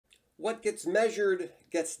What gets measured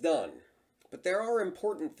gets done, but there are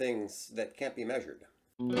important things that can't be measured.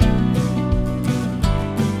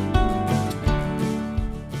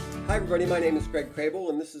 Hi everybody, my name is Greg Crable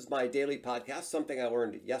and this is my daily podcast, something I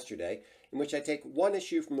learned yesterday, in which I take one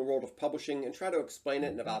issue from the world of publishing and try to explain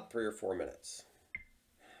it in about 3 or 4 minutes.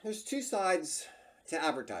 There's two sides to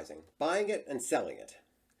advertising, buying it and selling it.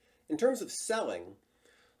 In terms of selling,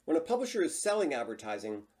 when a publisher is selling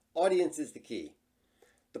advertising, audience is the key.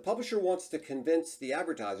 The publisher wants to convince the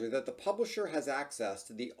advertiser that the publisher has access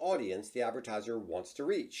to the audience the advertiser wants to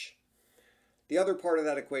reach. The other part of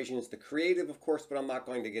that equation is the creative, of course, but I'm not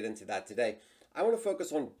going to get into that today. I want to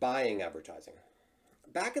focus on buying advertising.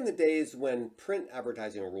 Back in the days when print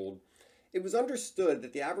advertising ruled, it was understood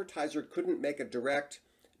that the advertiser couldn't make a direct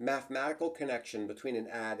mathematical connection between an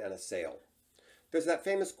ad and a sale. There's that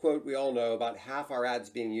famous quote we all know about half our ads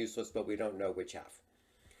being useless, but we don't know which half.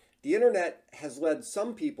 The internet has led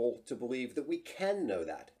some people to believe that we can know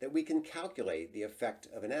that we can calculate the effect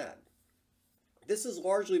of an ad. This is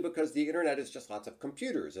largely because the internet is just lots of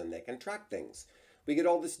computers and they can track things. We get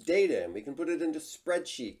all this data and we can put it into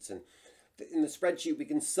spreadsheets, and in the spreadsheet we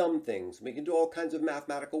can sum things. We can do all kinds of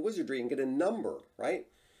mathematical wizardry and get a number, right?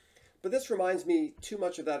 But this reminds me too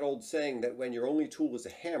much of that old saying that when your only tool is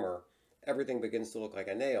a hammer, everything begins to look like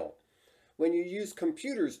a nail. When you use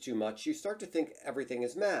computers too much, you start to think everything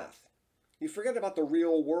is math. You forget about the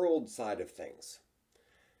real world side of things.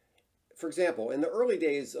 For example, in the early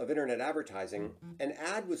days of internet advertising, an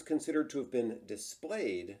ad was considered to have been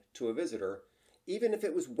displayed to a visitor, even if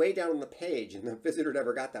it was way down on the page and the visitor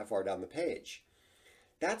never got that far down the page.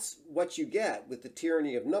 That's what you get with the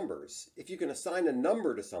tyranny of numbers. If you can assign a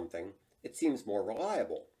number to something, it seems more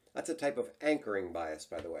reliable. That's a type of anchoring bias,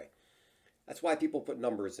 by the way. That's why people put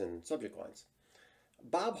numbers in subject lines.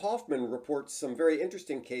 Bob Hoffman reports some very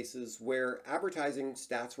interesting cases where advertising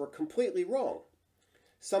stats were completely wrong.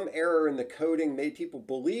 Some error in the coding made people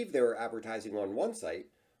believe they were advertising on one site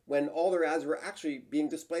when all their ads were actually being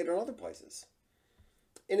displayed on other places.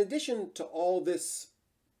 In addition to all this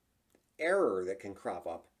error that can crop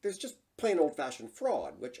up, there's just plain old-fashioned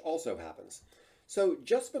fraud, which also happens. So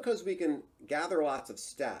just because we can gather lots of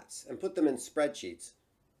stats and put them in spreadsheets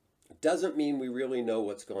doesn't mean we really know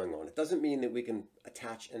what's going on. It doesn't mean that we can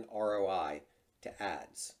attach an ROI to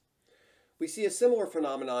ads. We see a similar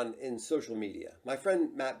phenomenon in social media. My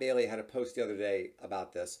friend Matt Bailey had a post the other day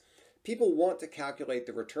about this. People want to calculate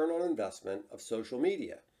the return on investment of social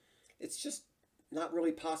media. It's just not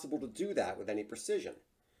really possible to do that with any precision.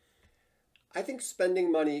 I think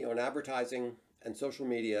spending money on advertising and social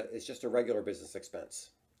media is just a regular business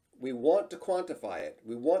expense. We want to quantify it.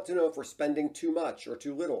 We want to know if we're spending too much or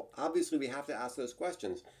too little. Obviously, we have to ask those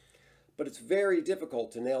questions, but it's very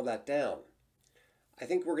difficult to nail that down. I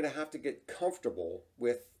think we're going to have to get comfortable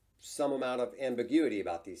with some amount of ambiguity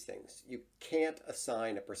about these things. You can't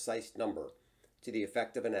assign a precise number to the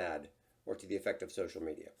effect of an ad or to the effect of social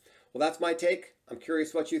media. Well, that's my take. I'm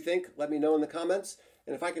curious what you think. Let me know in the comments.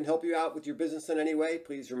 And if I can help you out with your business in any way,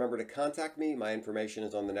 please remember to contact me. My information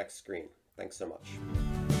is on the next screen. Thanks so much.